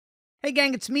Hey,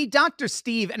 gang, it's me, Dr.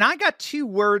 Steve, and I got two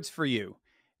words for you: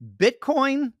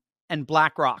 Bitcoin and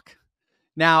BlackRock.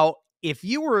 Now, if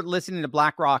you were listening to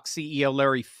BlackRock CEO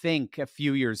Larry Fink a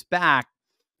few years back,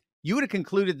 you would have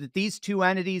concluded that these two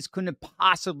entities couldn't have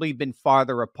possibly been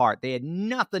farther apart. They had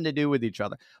nothing to do with each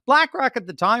other. BlackRock at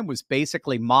the time was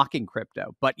basically mocking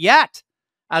crypto. But yet,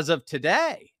 as of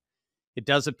today, it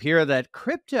does appear that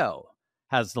crypto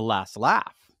has the last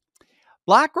laugh.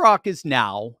 BlackRock is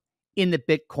now in the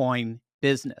Bitcoin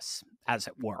business, as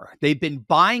it were. They've been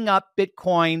buying up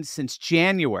Bitcoin since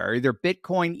January. Their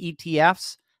Bitcoin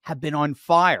ETFs have been on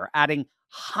fire, adding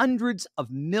hundreds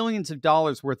of millions of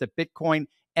dollars worth of Bitcoin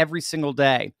every single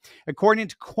day. According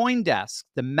to CoinDesk,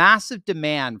 the massive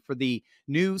demand for the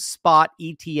new spot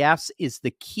ETFs is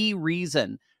the key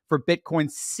reason for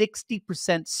Bitcoin's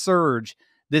 60% surge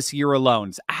this year alone.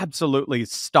 It's absolutely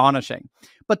astonishing.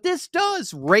 But this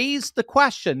does raise the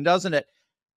question, doesn't it?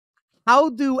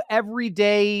 How do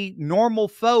everyday normal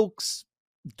folks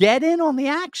get in on the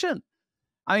action?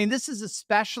 I mean, this is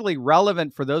especially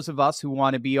relevant for those of us who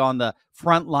want to be on the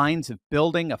front lines of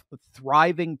building a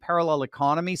thriving parallel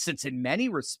economy, since in many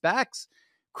respects,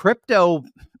 crypto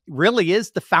really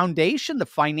is the foundation, the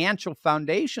financial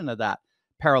foundation of that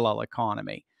parallel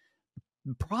economy.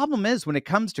 The problem is, when it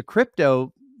comes to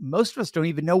crypto, most of us don't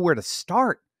even know where to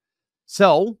start.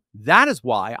 So that is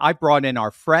why I brought in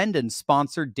our friend and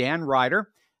sponsor, Dan Ryder,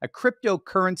 a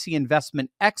cryptocurrency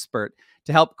investment expert,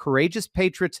 to help courageous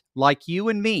patriots like you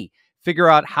and me figure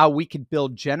out how we could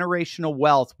build generational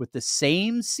wealth with the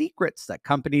same secrets that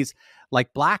companies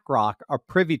like BlackRock are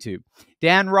privy to.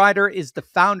 Dan Ryder is the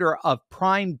founder of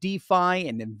Prime DeFi,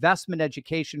 an investment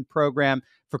education program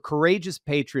for courageous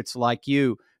patriots like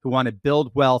you who want to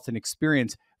build wealth and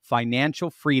experience financial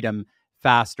freedom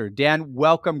faster. Dan,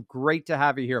 welcome. Great to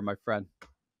have you here, my friend.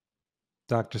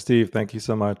 Dr. Steve, thank you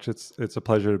so much. It's a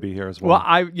pleasure to be here as well.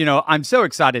 Well, I'm so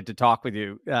excited to talk with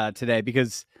you today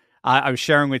because I was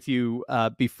sharing with you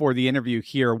before the interview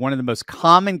here, one of the most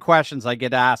common questions I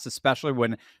get asked, especially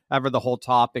whenever the whole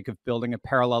topic of building a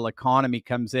parallel economy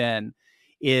comes in,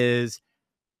 is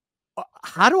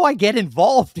how do I get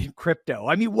involved in crypto?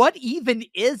 I mean, what even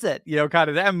is it?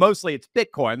 And mostly it's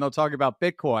Bitcoin. They'll talk about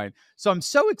Bitcoin. So I'm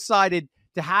so excited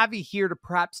to have you here to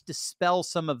perhaps dispel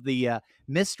some of the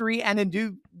mystery, and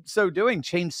in so doing,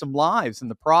 change some lives in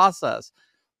the process.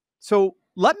 So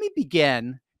let me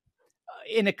begin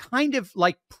in a kind of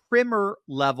like primer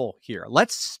level here.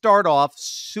 Let's start off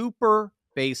super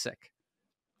basic.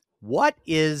 What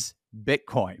is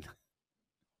Bitcoin?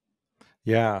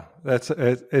 Yeah,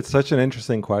 it's such an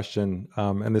interesting question,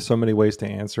 and there's so many ways to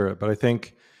answer it. But I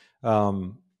think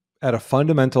at a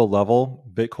fundamental level,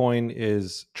 Bitcoin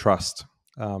is trust.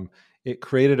 It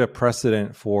created a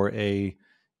precedent for a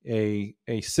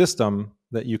system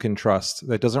that you can trust,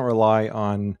 that doesn't rely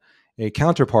on a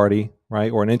counterparty,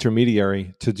 right, or an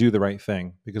intermediary to do the right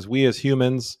thing. Because we as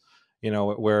humans,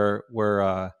 we're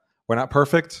not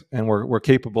perfect, and we're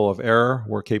capable of error.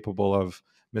 We're capable of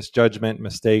misjudgment,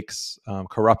 mistakes,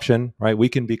 corruption, right? We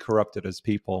can be corrupted as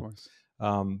people.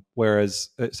 Whereas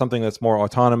something that's more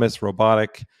autonomous,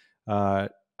 robotic,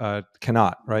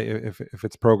 cannot, right? If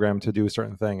it's programmed to do a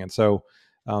certain thing. And so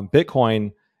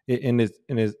Bitcoin,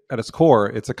 at its core,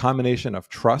 it's a combination of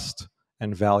trust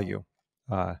and value.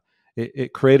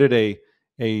 It created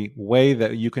a way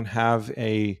that you can have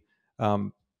a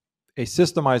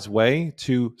systemized way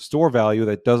to store value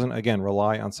that doesn't, again,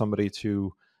 rely on somebody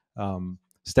to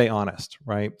stay honest,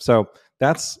 right? So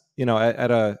that's, at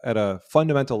a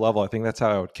fundamental level, I think that's how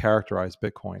I would characterize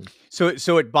Bitcoin.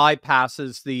 So it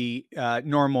bypasses the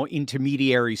normal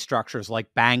intermediary structures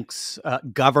like banks,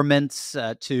 governments,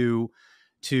 to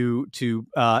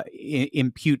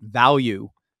impute value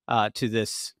to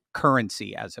this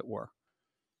currency, as it were.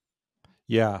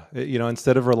 Yeah,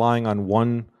 instead of relying on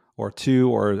one or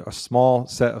two or a small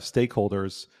set of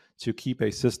stakeholders to keep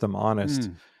a system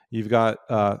honest, you've got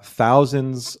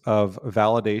thousands of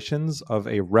validations of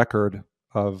a record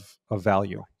of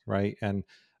value, right? And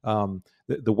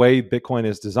the way Bitcoin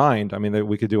is designed, I mean,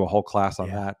 we could do a whole class on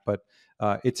that, but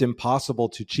it's impossible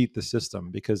to cheat the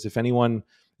system, because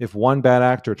if one bad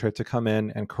actor tried to come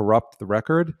in and corrupt the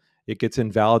record, it gets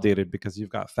invalidated, because you've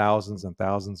got thousands and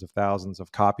thousands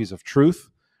of copies of truth,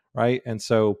 right? And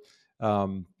so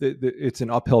it's an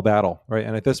uphill battle, right?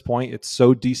 And at this point, it's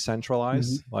so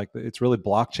decentralized. Like, it's really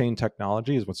blockchain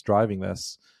technology is what's driving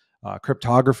this.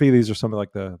 Cryptography, these are some of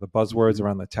like the buzzwords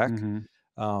around the tech.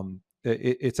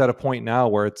 It's at a point now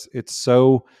where it's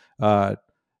so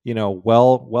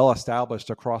well established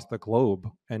across the globe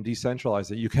and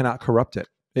decentralized that you cannot corrupt it,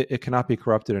 it cannot be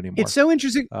corrupted It's anymore. so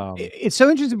interesting. Um, It's so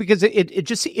interesting because it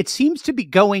just it seems to be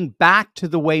going back to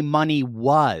the way money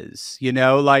was,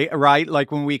 like right,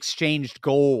 like when we exchanged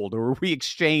gold or we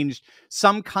exchanged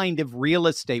some kind of real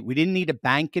estate. We didn't need a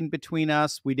bank in between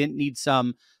us. We didn't need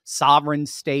some sovereign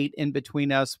state in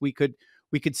between us. We could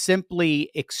simply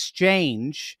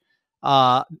exchange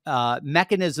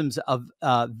mechanisms of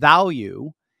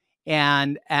value,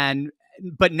 and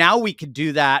but now we could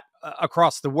do that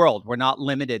across the world. We're not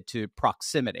limited to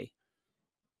proximity.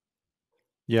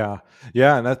 Yeah,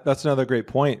 yeah, and that's another great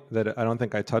point that I don't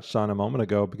think I touched on a moment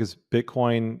ago, because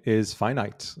Bitcoin is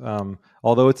finite.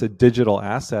 Although it's a digital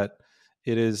asset,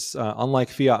 it is unlike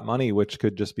fiat money, which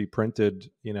could just be printed,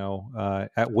 at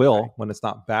Right. will when it's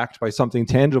not backed by something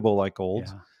tangible like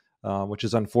gold, Yeah. which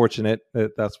is unfortunate.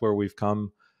 That's where we've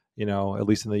come, at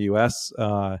least in the U.S.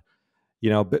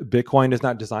 Bitcoin is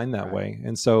not designed that Right. way,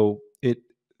 and so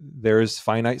there's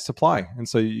finite supply, Right. and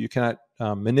so you cannot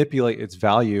manipulate its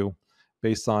value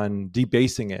based on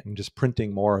debasing it and just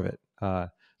printing more of it.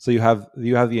 So you have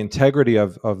the integrity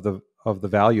of the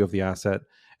value of the asset,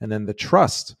 and then the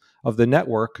trust of the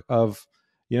network of,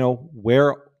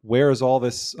 where is all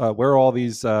this, where are all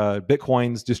these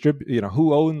bitcoins distribute,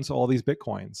 who owns all these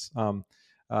bitcoins.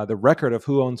 The record of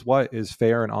who owns what is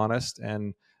fair and honest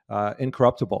and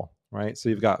incorruptible, right? So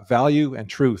you've got value and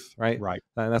truth, right? Right.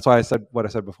 And that's why I said what I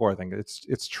said before. I think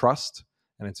it's trust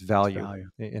and it's It's value value.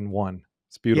 in one.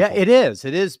 It's Yeah, beautiful. it is.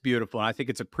 It is beautiful. And I think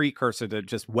it's a precursor to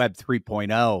just Web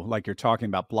 3.0, like you're talking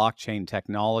about blockchain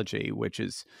technology, which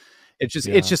is it's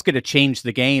Yeah. just going to change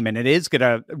the game, and it is going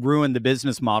to ruin the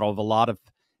business model of a lot of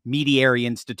mediary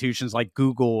institutions like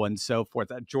Google and so forth.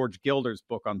 That George Gilder's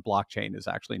book on blockchain is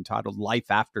actually entitled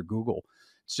Life After Google.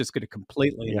 It's just going to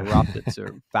completely Yeah. interrupt it. So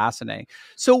fascinating.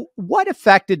 So what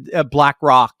affected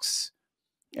BlackRock's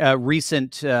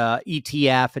recent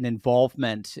ETF and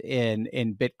involvement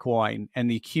in Bitcoin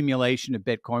and the accumulation of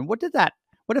Bitcoin? What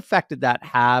effect did that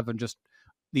have on just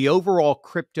the overall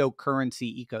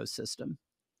cryptocurrency ecosystem?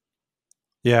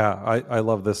 Yeah, I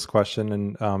love this question,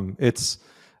 and it's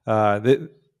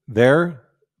their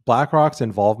BlackRock's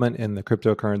involvement in the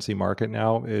cryptocurrency market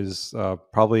now is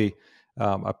probably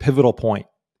a pivotal point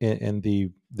in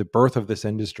the birth of this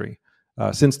industry.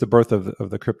 Since the birth of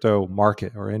the crypto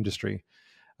market or industry,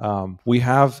 we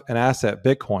have an asset,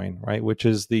 Bitcoin, right, which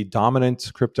is the dominant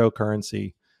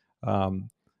cryptocurrency, um,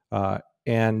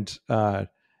 and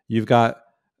you've got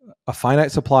a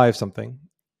finite supply of something,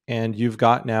 and you've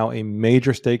got now a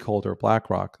major stakeholder,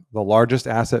 BlackRock, the largest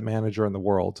asset manager in the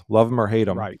world. Love them or hate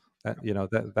them, Right. that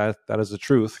is the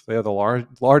truth. They are the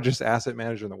largest asset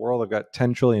manager in the world. They've got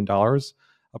 $10 trillion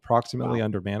approximately Wow.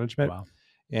 under management, Wow.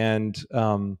 and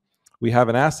we have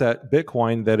an asset,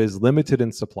 Bitcoin, that is limited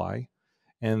in supply,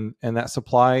 and that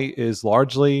supply is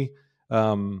largely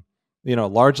out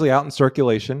in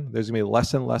circulation. There's going to be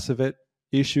less and less of it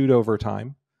issued over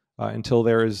time, until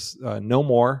there is no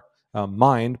more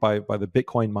mined by the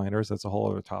Bitcoin miners. That's a whole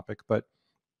other topic. But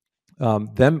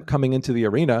them coming into the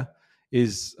arena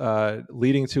is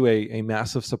leading to a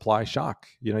massive supply shock.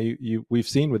 We've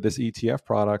seen with this ETF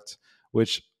product,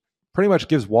 which pretty much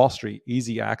gives Wall Street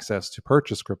easy access to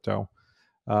purchase crypto.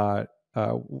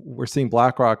 We're seeing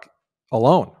BlackRock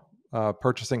alone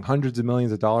purchasing hundreds of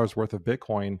millions of dollars worth of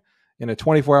Bitcoin in a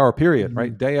 24-hour period,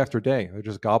 right? Mhm. Day after day. They're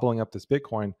just gobbling up this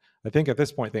Bitcoin. I think at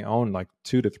this point they own like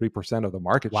 2 to 3% of the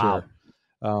market Wow.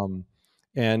 share. Um,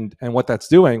 and what that's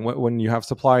doing when you have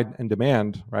supply and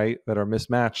demand, right, that are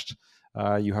mismatched,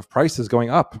 you have prices going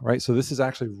up, right? So this is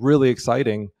actually really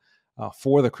exciting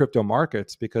for the crypto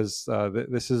markets, because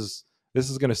this is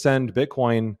going to send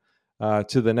Bitcoin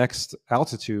to the next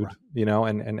altitude, Right.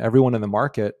 and everyone in the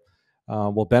market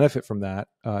will benefit from that.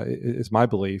 Is my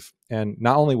belief, and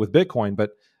not only with Bitcoin,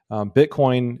 but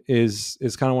Bitcoin is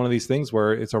kind of one of these things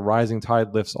where it's a rising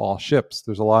tide lifts all ships.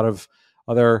 There's a lot of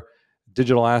other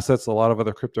digital assets, a lot of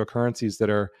other cryptocurrencies that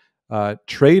are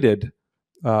traded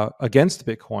against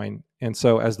Bitcoin, and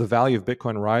so as the value of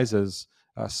Bitcoin rises,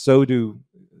 so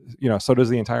does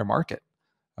the entire market.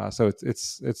 So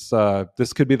it's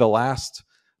this could be the last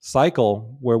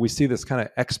cycle where we see this kind of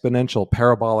exponential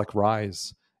parabolic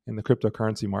rise in the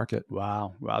cryptocurrency market.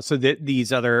 Wow. Wow. So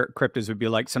these other cryptos would be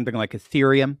like something like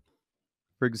Ethereum,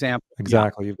 for example. Yeah.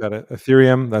 Exactly. You've got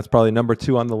Ethereum. That's probably number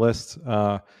two on the list.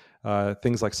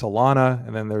 Things like Solana,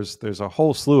 and then there's a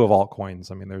whole slew of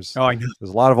altcoins. I mean, Oh, I know.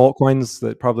 there's a lot of altcoins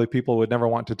that probably people would never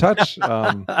want to touch.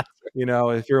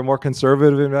 If you're a more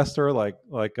conservative investor, like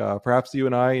perhaps you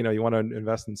and I, you want to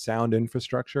invest in sound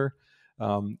infrastructure.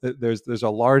 There's a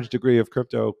large degree of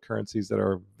cryptocurrencies that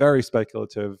are very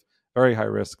speculative, very high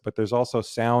risk, but there's also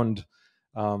sound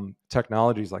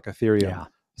technologies like Ethereum, Yeah.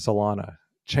 Solana,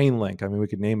 Chainlink. I mean, we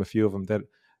could name a few of them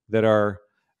that are,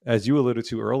 as you alluded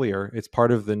to earlier, it's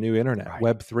part of the new internet, Right.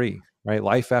 Web3, right?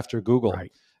 Life after Google.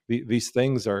 Right. These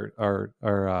things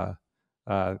it's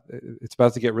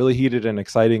about to get really heated and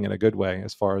exciting in a good way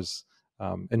as far as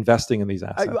investing in these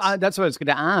assets. That's what I was going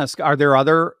to ask. Are there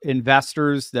other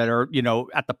investors that are,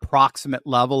 at the proximate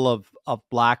level of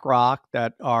BlackRock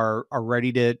that are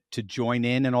ready to join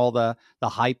in and all the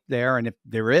hype there? And if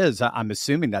there is, I'm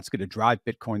assuming that's going to drive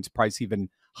Bitcoin's price even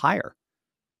higher.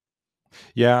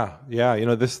 Yeah,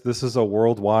 yeah. This is a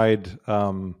worldwide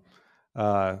uh,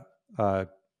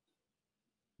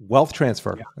 wealth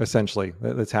transfer Yeah. essentially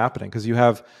that's happening, because you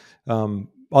have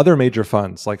other major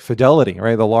funds like Fidelity,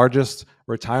 right, the largest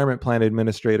retirement plan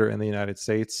administrator in the United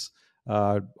States,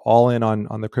 all in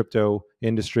on the crypto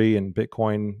industry and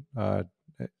Bitcoin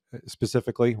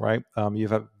specifically, right? You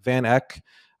have Van Eck.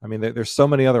 I mean, there's so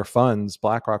many other funds.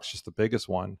 BlackRock's just the biggest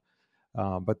one,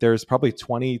 but there's probably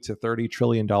 20 to 30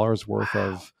 trillion dollars worth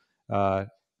Wow. of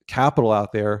capital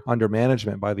out there under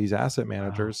management by these asset Wow.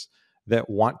 managers that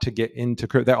want to get into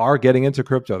crypto, that are getting into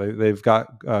crypto. They've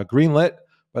got greenlit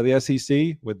by the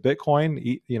SEC with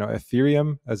Bitcoin.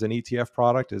 Ethereum as an ETF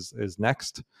product is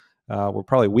next. We're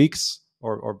probably weeks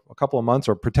or a couple of months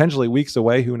or potentially weeks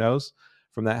away, who knows,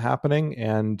 from that happening.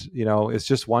 And it's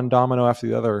just one domino after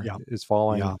the other Yeah. is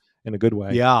falling Yeah. in a good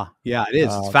way. Yeah. Yeah. It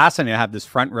is. It's fascinating to have this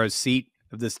front row seat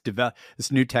of this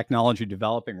new technology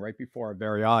developing right before our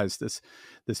very eyes. This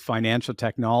financial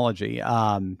technology,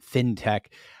 fintech.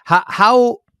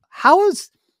 How is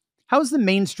the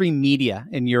mainstream media,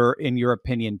 in your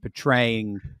opinion,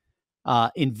 portraying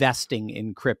investing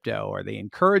in crypto? Are they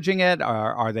encouraging it?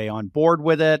 Are they on board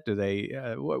with it? Do they?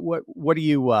 What do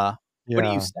you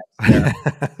Yeah. sense there?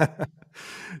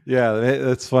 Yeah,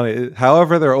 that's funny.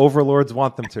 However, their overlords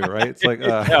want them to, right? It's like,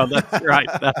 No, that's right.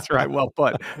 That's right. Well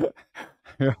put.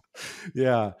 Yeah.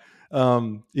 yeah.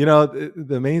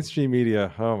 The mainstream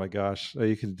media. Oh my gosh,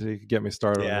 you could get me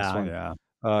started on this Yeah. one,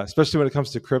 Yeah. especially when it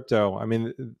comes to crypto. I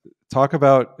mean, talk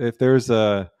about if there's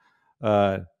a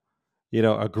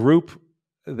group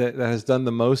that has done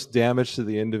the most damage to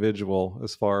the individual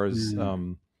as far as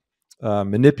Mm,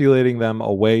 manipulating them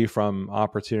away from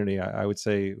opportunity. I would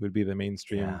say it would be the yeah.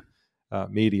 mainstream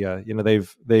media.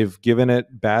 They've given it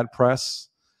bad press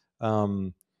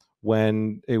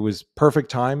when it was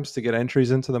perfect times to get entries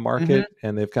into the Hmm. market,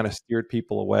 and they've kind of steered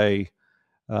people away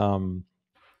um,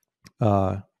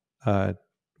 uh, uh,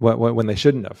 when they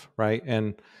shouldn't have, right?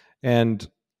 And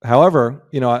however,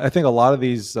 I think a lot of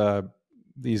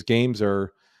these games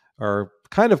are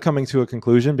kind of coming to a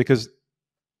conclusion, because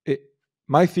it,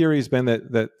 my theory has been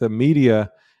that the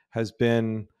media has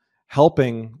been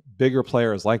helping bigger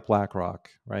players like BlackRock,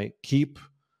 right, keep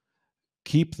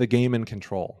the game in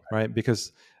control, right?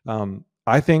 Because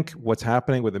I think what's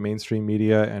happening with the mainstream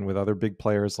media and with other big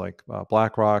players like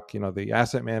BlackRock, the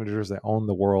asset managers that own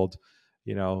the world,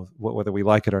 whether we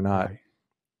like it or not, Right.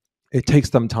 it takes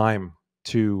them time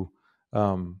to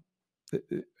um,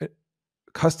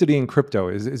 custody in crypto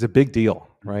is a big deal,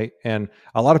 right? And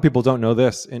a lot of people don't know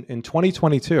this. In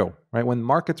 2022, right, when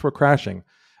markets were crashing,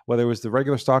 whether it was the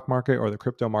regular stock market or the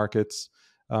crypto markets,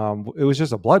 it was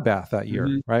just a bloodbath that year,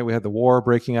 Hmm. right? We had the war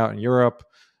breaking out in Europe,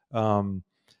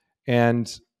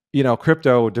 and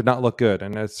crypto did not look good,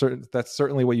 and that's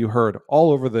certainly what you heard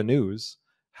all over the news.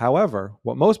 However,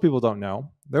 what most people don't know,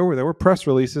 there were press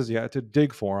releases, you had to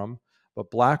dig for them,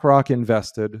 but BlackRock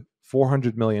invested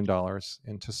 $400 million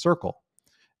into Circle,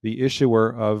 the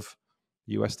issuer of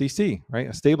USDC, right?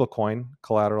 A stable coin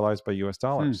collateralized by US Hmm.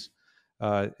 dollars.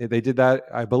 They did that,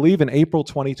 I believe, in April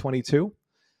 2022.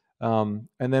 And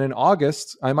then in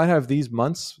August, I might have these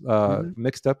months Hmm.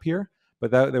 mixed up here,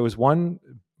 but there was one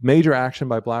major action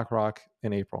by BlackRock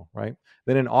in April, right?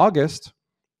 Then in August,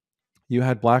 you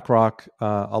had BlackRock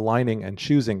aligning and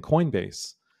choosing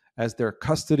Coinbase as their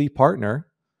custody partner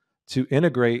to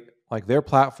integrate like their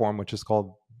platform, which is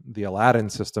called the Aladdin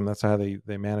system. That's how they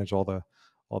manage all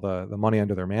the money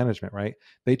under their management, right?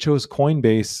 They chose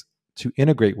Coinbase to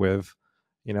integrate with,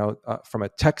 from a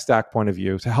tech stack point of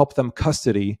view, to help them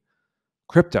custody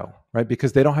crypto, right?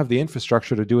 Because they don't have the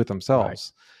infrastructure to do it Right.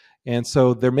 themselves. And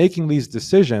so they're making these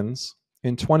decisions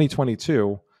in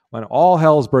 2022 when all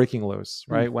hell's breaking loose,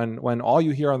 Hmm. right? When all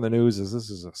you hear on the news is this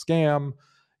is a scam,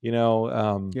 you know,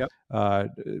 um, Yep. uh,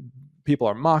 people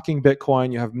are mocking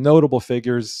Bitcoin. You have notable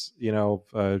figures,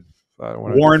 I don't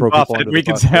want to Warren throw people Buffett, under the we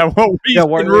can bus, say, but well, yeah, he's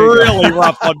been there you really go.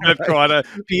 rough on Right.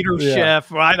 Bitcoin. Peter Yeah,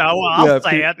 Schiff, I know, I'll yeah.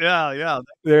 say it. Yeah, yeah.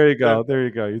 There you go. There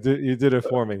you go. You did it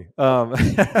for me.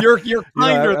 You're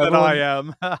kinder than I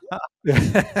Everyone.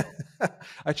 am.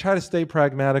 I try to stay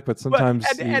pragmatic, but But sometimes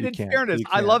and you in can't. fairness, You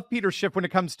I can't. love Peter Schiff when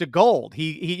it comes to gold.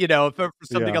 He for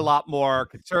something a Yeah. lot more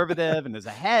conservative and as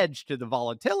a hedge to the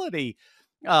volatility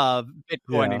of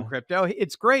Bitcoin and Yeah. crypto,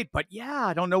 it's great. But yeah,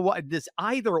 I don't know what this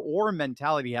either or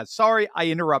mentality has. Sorry, I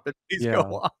interrupted. Please go Yeah.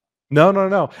 on. No, no,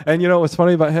 no. And what's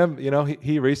funny about him,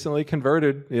 he recently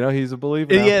converted, he's a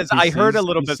believer He now. is. I heard a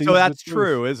little He bit. So sees the that's truth.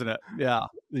 true, isn't it? Yeah.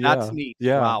 That's Yeah. neat.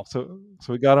 Yeah. Wow. So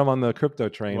we got him on the crypto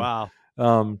train. Wow.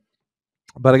 Um,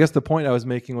 but I guess the point I was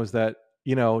making was that,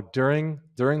 during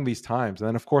these times, and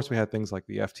then of course we had things like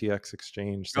the FTX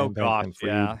exchange, Oh Sam gosh.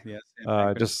 Bankman-Fried. Yeah. Yes.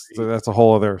 Yeah. Just that's a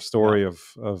whole other Yep. story of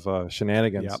Yep.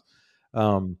 shenanigans.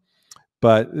 Um,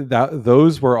 but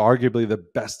those were arguably the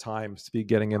best times to be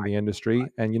getting in the industry.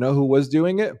 Right. And you know who was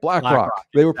doing it? BlackRock. BlackRock.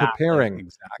 They were Exactly. preparing.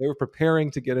 Exactly. They were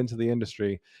preparing to get into the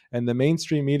industry, and the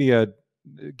mainstream media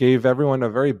gave everyone a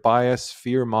very biased,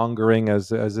 fear mongering,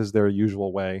 as is their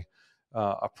usual way,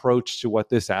 approach to what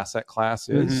this asset class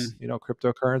is. Mm-hmm.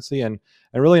 Cryptocurrency, and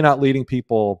really not leading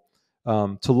people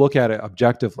to look at it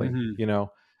objectively.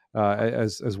 Mm-hmm.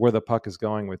 As where the puck is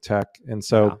going with tech, and Yeah.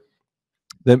 so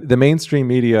the mainstream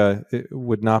media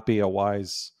would not be a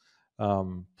wise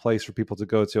place for people to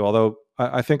go to. Although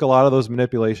I think a lot of those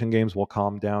manipulation games will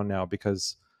calm down now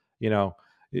because,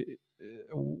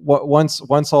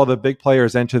 once all the big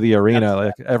players enter the arena,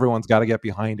 like everyone's got to get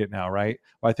behind it now, right?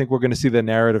 Well, I think we're going to see the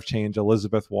narrative change.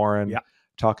 Elizabeth Warren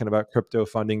talking about crypto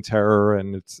funding terror,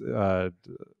 and it's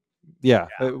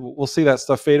we'll see that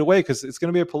stuff fade away because it's going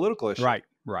to be a political issue. Right.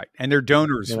 Right. And their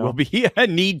donors will be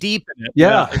knee deep in it.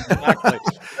 Yeah. Exactly.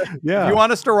 Yeah. If you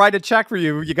want us to write a check for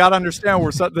you, you got to understand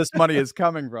where this money is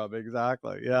coming from.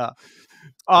 Exactly. Yeah.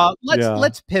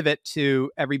 Let's pivot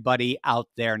to everybody out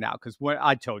there now, because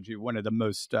I told you one of the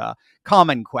most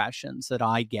common questions that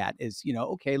I get is,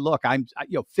 okay, look, I'm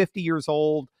 50 years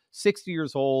old, 60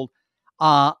 years old.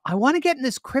 I want to get in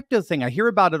this crypto thing. I hear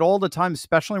about it all the time,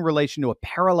 especially in relation to a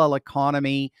parallel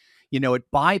economy.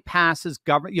 It bypasses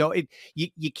government.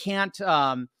 You can't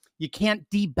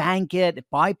debank it. It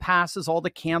bypasses all the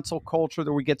cancel culture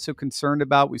that we get so concerned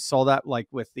about. We saw that like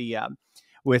with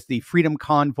the Freedom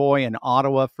Convoy in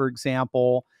Ottawa, for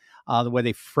example, the way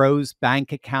they froze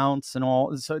bank accounts and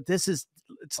all. So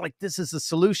it's like this is a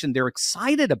solution. They're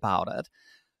excited about it,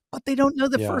 but they don't know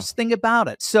the first thing about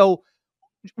it. So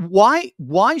why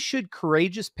should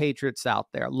courageous patriots out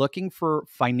there looking for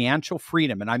financial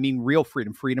freedom, and I mean real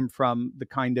freedom from the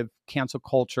kind of cancel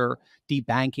culture,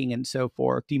 debanking and so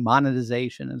forth,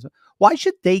 demonetization, and so, why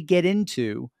should they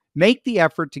make the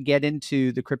effort to get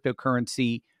into the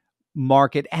cryptocurrency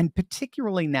market, and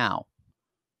particularly now?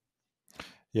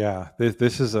 Yeah,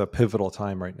 this is a pivotal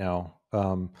time right now.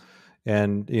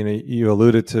 And you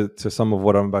alluded to some of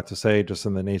what I'm about to say just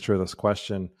in the nature of this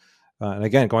question. And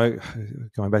again, going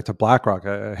back to BlackRock,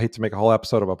 I hate to make a whole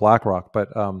episode about BlackRock, but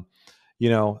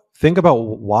think about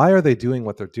why are they doing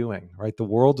what they're doing, right? The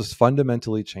world is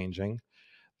fundamentally changing.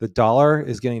 The dollar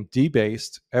is getting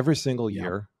debased every single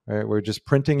year, right? We're just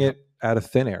printing it out of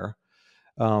thin air.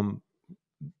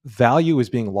 Value is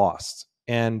being lost,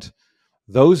 and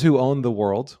those who own the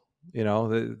world,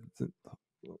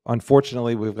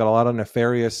 unfortunately, we've got a lot of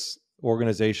nefarious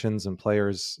organizations and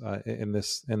players in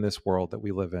this world that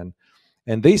we live in.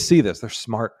 And they see this. They're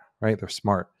smart, right? They're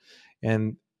smart.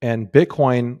 And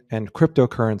Bitcoin and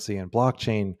cryptocurrency and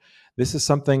blockchain, this is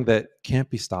something that can't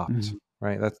be stopped,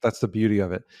 right? That's the beauty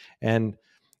of it. And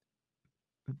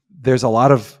there's a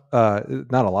lot of,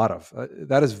 not a lot of,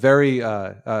 that is very,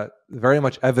 very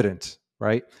much evident,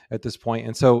 right, at this point.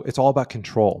 And so it's all about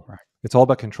control. Right. It's all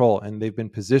about control. And they've been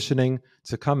positioning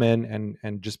to come in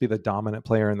and just be the dominant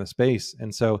player in the space.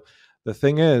 And so the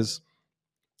thing is,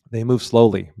 they move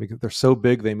slowly because they're so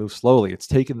big. They move slowly. It's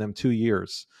taken them 2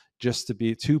 years just to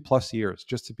be 2+ years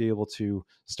just to be able to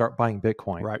start buying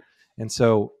Bitcoin. Right. And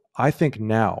so I think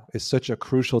now is such a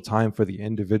crucial time for the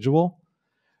individual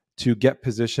to get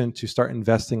positioned to start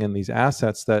investing in these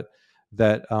assets that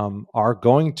are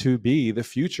going to be the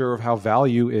future of how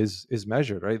value is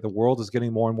measured. Right. The world is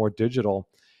getting more and more digital,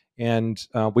 and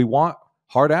we want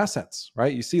hard assets.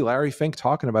 Right. You see Larry Fink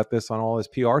talking about this on all his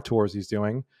PR tours he's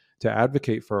doing to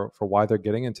advocate for why they're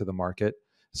getting into the market,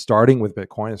 starting with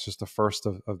Bitcoin. It's just the first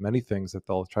of many things that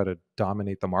they'll try to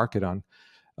dominate the market on.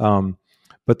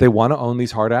 But they want to own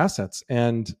these hard assets.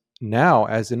 And now,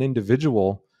 as an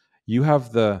individual, you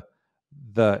have the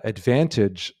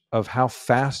advantage of how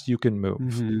fast you can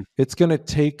move. It's going to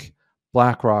take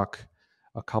BlackRock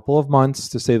a couple of months,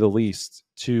 to say the least,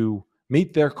 to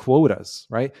meet their quotas,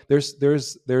 right? There's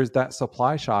that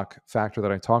supply shock factor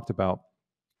that I talked about,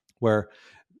 where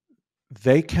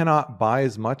they cannot buy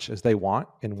as much as they want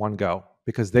in one go,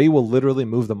 because they will literally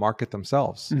move the market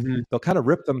themselves. Mhm. They'll kind of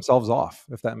rip themselves off,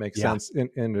 if that makes Yeah. sense,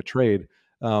 in a trade.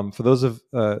 For those of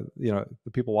the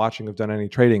people watching who've done any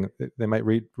trading, they might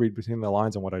read between the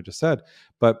lines on what I just said.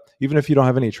 But even if you don't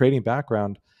have any trading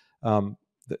background,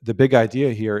 the big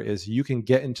idea here is you can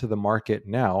get into the market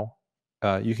now.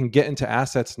 You can get into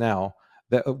assets now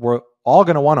that we're all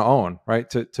going to want to own, right?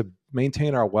 To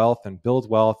maintain our wealth and build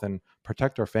wealth and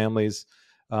protect our families.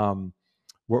 We're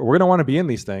going to want to be in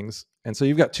these things. And so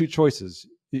you've got two choices.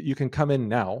 You can come in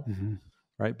now, Mhm.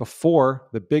 right, before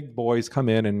the big boys come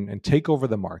in and take over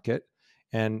the market,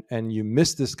 and you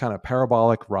miss this kind of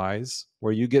parabolic rise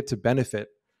where you get to benefit,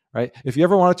 right? If you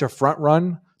ever wanted to front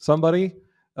run somebody,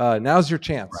 now's your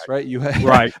chance, Right. right?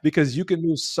 Right. Because you can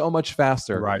move so much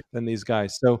faster Right. than these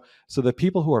guys. So the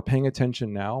people who are paying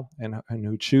attention now, and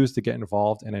who choose to get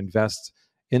involved and invest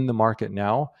in the market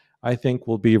now, I think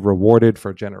will be rewarded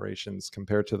for generations,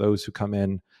 compared to those who come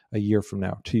in a year from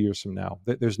now, 2 years from now.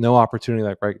 There's no opportunity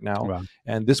like right now, Wow.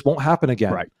 and this won't happen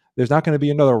again. Right. There's not going to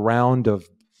be another round of,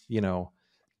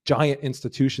 giant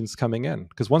institutions coming in,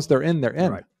 because once they're in, they're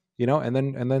in. Right. And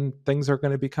then things are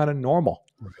going to be kind of normal.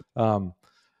 Right. Um, Right.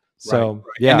 so Right.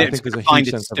 yeah, And I it's think there's gonna a find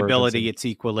huge its sense of stability, urgency. its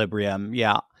equilibrium.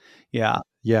 Yeah. Yeah.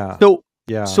 Yeah, So,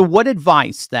 yeah. what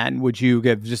advice then would you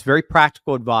give? Just very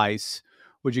practical advice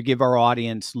would you give our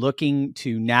audience looking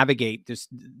to navigate this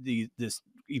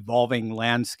evolving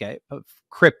landscape of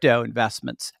crypto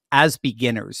investments as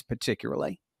beginners,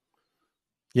 particularly?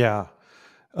 Yeah.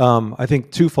 I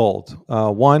think twofold.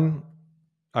 One,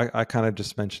 I kind of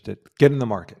just mentioned it. Get in the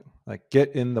market. Like,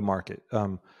 get in the market.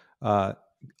 Uh,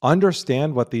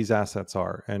 Understand what these assets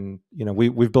are, and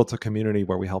we've built a community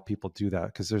where we help people do that,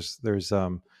 because there's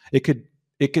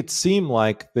it could seem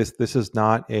like this is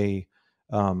not a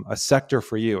sector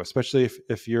for you, especially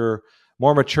if you're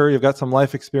more mature, you've got some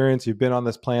life experience, you've been on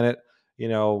this planet,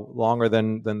 longer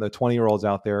than the 20-year-olds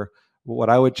out there. What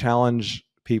I would challenge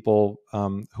people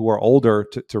who are older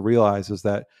to realize is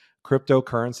that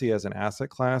cryptocurrency as an asset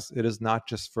class, it is not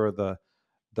just for the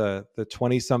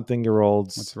 20 something year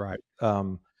olds That's right.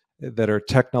 that are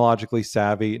technologically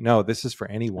savvy. No, this is for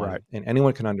anyone, Right. and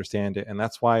anyone can understand it. And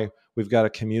that's why we've got a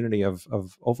community of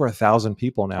over 1,000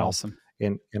 people now Awesome.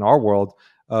 in our world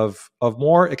of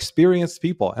more experienced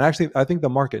people. And actually, I think the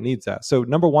market needs that. So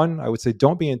number one, I would say,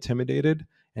 don't be intimidated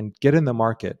and get in the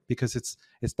market, because it's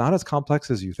not as complex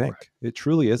as you think. Right. It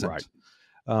truly Right.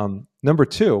 isn't. Number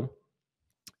two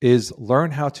is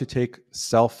learn how to take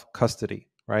self custody.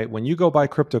 Right, when you go buy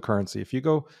cryptocurrency, if you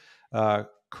go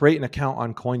create an account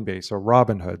on Coinbase or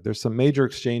Robinhood, there's some major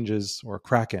exchanges, or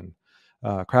Kraken,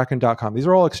 Kraken.com. These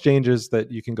are all exchanges that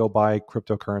you can go buy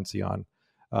cryptocurrency on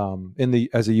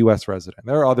as a U.S. resident.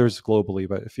 There are others globally,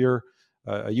 but if you're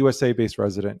a USA-based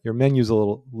resident, your menu's a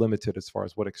little limited as far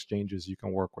as what exchanges you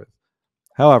can work with.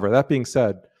 However, that being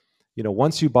said,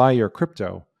 once you buy your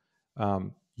crypto,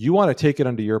 you want to take it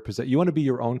under your possession. You want to be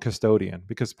your own custodian,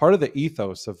 because part of the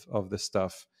ethos of this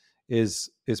stuff is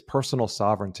personal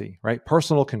sovereignty, right?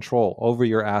 Personal control over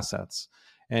your assets.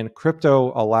 And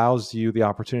crypto allows you the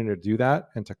opportunity to do that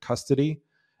and to custody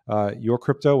your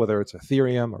crypto, whether it's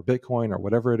Ethereum or Bitcoin or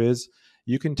whatever it is.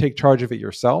 You can take charge of it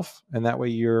yourself, and that way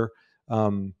you're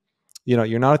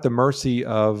not at the mercy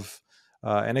of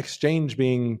an exchange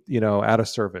being out of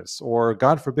service, or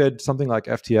God forbid something like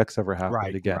FTX ever happened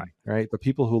Right. again. Right. Right, the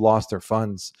people who lost their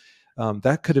funds,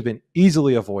 that could have been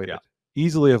easily avoided.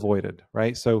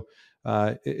 Right, so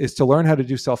is to learn how to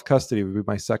do self custody would be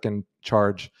my second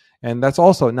charge, and that's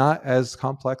also not as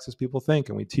complex as people think,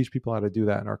 and we teach people how to do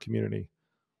that in our community.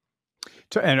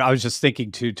 And I was just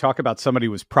thinking, to talk about somebody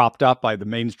who was propped up by the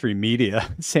mainstream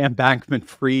media, Sam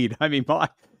Bankman-Fried. I mean,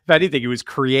 if anything, he was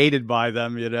created by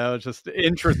them. It's just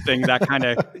interesting, that kind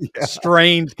of Yeah.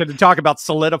 strange. Can talk about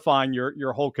solidifying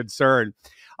your whole concern.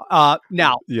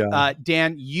 Now, Yeah.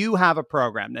 Dan, you have a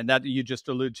program, and that you just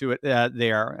alluded to it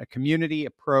there, a community,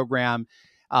 a program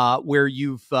where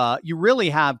you really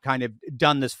have kind of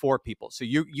done this for people. So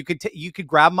you could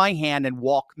grab my hand and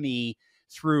walk me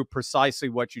through precisely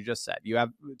what you just said.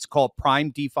 It's called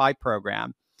Prime DeFi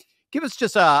Program. Give us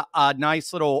just a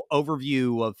nice little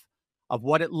overview of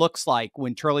what it looks like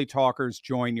when Turley Talkers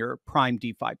join your Prime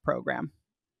DeFi program.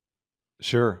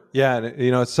 Sure. Yeah. And,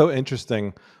 it's so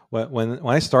interesting. When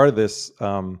I started this,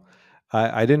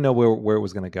 I didn't know where it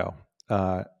was going to go.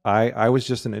 I was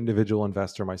just an individual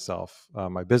investor myself.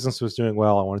 My business was doing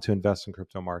well. I wanted to invest in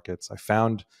crypto markets. I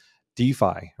found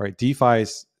DeFi, right? DeFi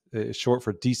is It's short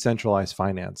for decentralized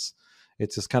finance.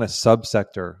 It's this kind of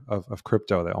subsector of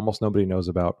crypto that almost nobody knows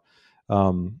about,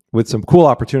 with some cool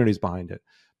opportunities behind it.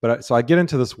 But so I get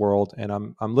into this world, and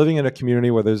I'm living in a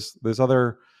community where there's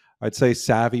other, I'd say,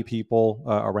 savvy people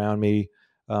around me,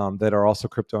 that are also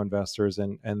crypto investors,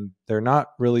 and they're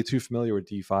not really too familiar with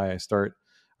DeFi. I start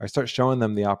showing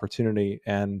them the opportunity,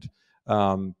 and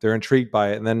they're intrigued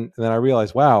by it. And then I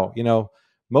realize, wow,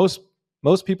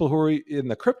 most people who are in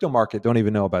the crypto market don't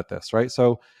even know about this, right?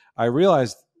 So I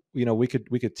realized, we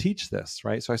could teach this,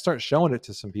 right? So I start showing it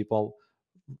to some people.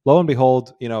 Lo and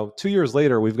behold, 2 years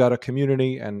later, we've got a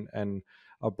community and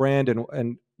a brand.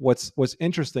 And what's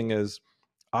interesting is,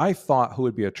 I thought who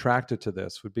would be attracted to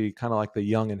this would be kind of like the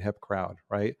young and hip crowd,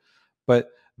 right? But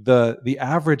the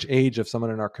average age of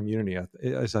someone in our community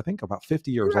is, I think, about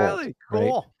 50 years old, Really right?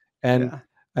 cool. And Yeah.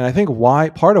 and I think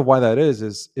part of why that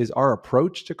is our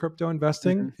approach to crypto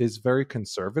investing Hmm. is very Hmm.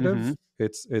 conservative.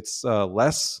 It's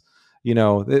less,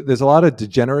 there's a lot of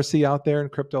degeneracy out there in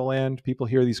crypto land. People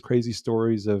hear these crazy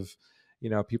stories of,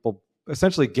 people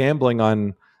essentially gambling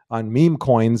on meme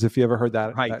coins, if you ever heard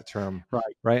that Right. that term,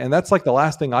 Right. right? And that's like the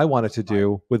last thing I wanted to Right.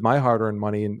 do with my hard-earned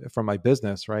money and from my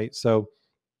business, right?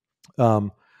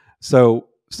 Um, so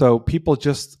people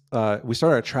just, we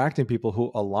started attracting people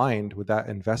who aligned with that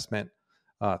investment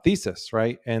thesis,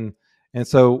 right? And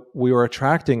so we were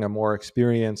attracting a more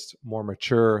experienced, more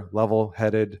mature,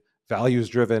 level-headed,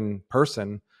 values-driven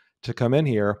person to come in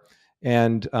here,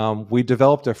 and we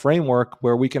developed a framework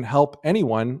where we can help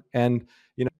anyone, and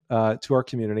to our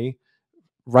community.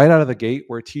 Right out of the gate,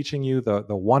 we're teaching you the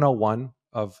 101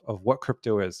 of what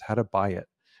crypto is, how to buy it,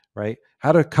 right?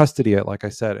 How to custody it, like I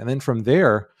said. And then from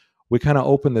there, we kind of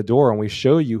open the door and we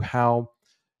show you how,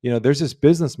 there's this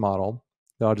business model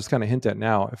that I'll just kind of hint at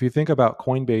now. If you think about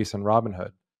Coinbase and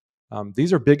Robinhood,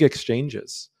 these are big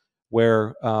exchanges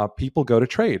where people go to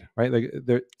trade, right?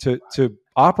 To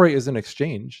operate as an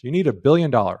exchange, you need $1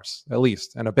 billion at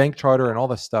least, and a bank charter and all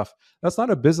this stuff. That's not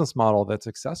a business model that's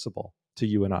accessible to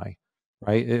you and I,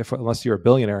 right? Unless you're a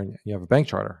billionaire and you have a bank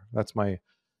charter. That's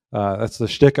the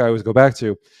shtick I always go back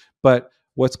to. But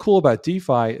what's cool about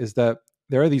DeFi is that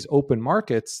there are these open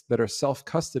markets that are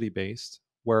self-custody based,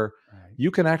 where Right. you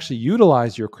can actually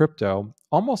utilize your crypto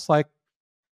almost like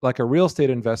a real estate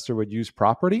investor would use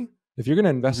property. If you're going to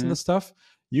invest in Hmm. this stuff,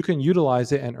 you can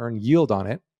utilize it and earn yield on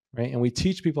it, right? And we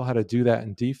teach people how to do that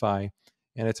in DeFi.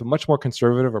 And it's a much more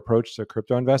conservative approach to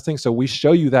crypto investing. So we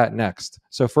show you that next.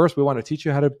 So first, we want to teach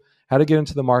you how to get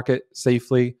into the market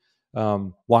safely,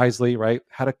 wisely, right?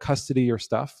 How to custody your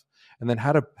stuff, and then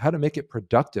how to make it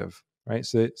productive, right?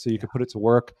 So you Yeah. can put it to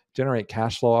work, generate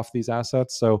cash flow off these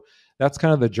assets. So that's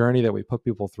kind of the journey that we put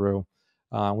people through.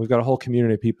 We've got a whole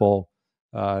community of people,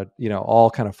 all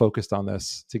kind of focused on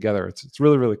this together. It's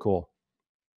really, really cool.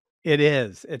 It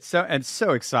is. It's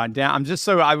so exciting. Dan,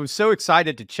 I was so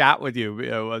excited to chat with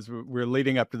you, as we were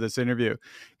leading up to this interview,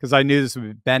 because I knew this would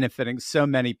be benefiting so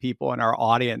many people in our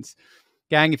audience.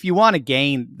 Gang, if you want to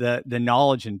gain the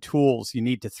knowledge and tools you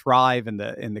need to thrive in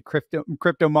the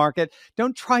crypto market,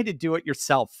 don't try to do it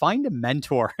yourself. Find a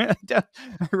mentor.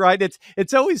 Right?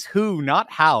 It's always who,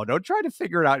 not how. Don't try to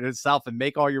figure it out yourself and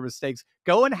make all your mistakes.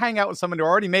 Go and hang out with someone who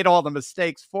already made all the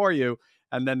mistakes for you,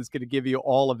 and then it's going to give you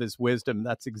all of his wisdom.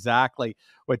 That's exactly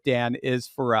what Dan is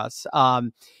for us.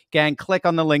 Gang, click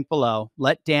on the link below.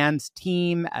 Let Dan's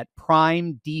team at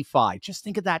Prime DeFi, just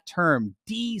think of that term,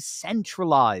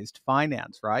 decentralized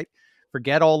finance, right?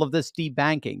 Forget all of this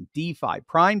debanking, DeFi,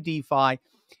 Prime DeFi.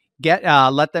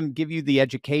 Let them give you the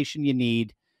education you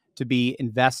need to be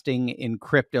investing in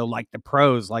crypto like the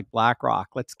pros, like BlackRock.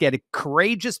 Let's get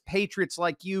courageous patriots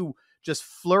like you just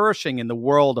flourishing in the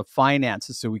world of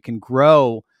finances so we can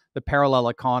grow the parallel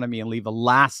economy and leave a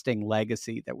lasting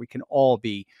legacy that we can all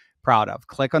be proud of.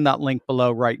 Click on that link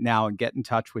below right now and get in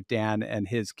touch with Dan and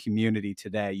his community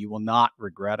today. You will not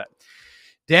regret it.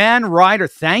 Dan Ryder,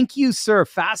 thank you, sir.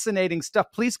 Fascinating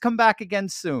stuff. Please come back again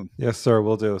soon. Yes, sir.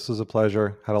 We'll do. This was a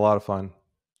pleasure. Had a lot of fun.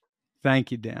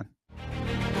 Thank you, Dan.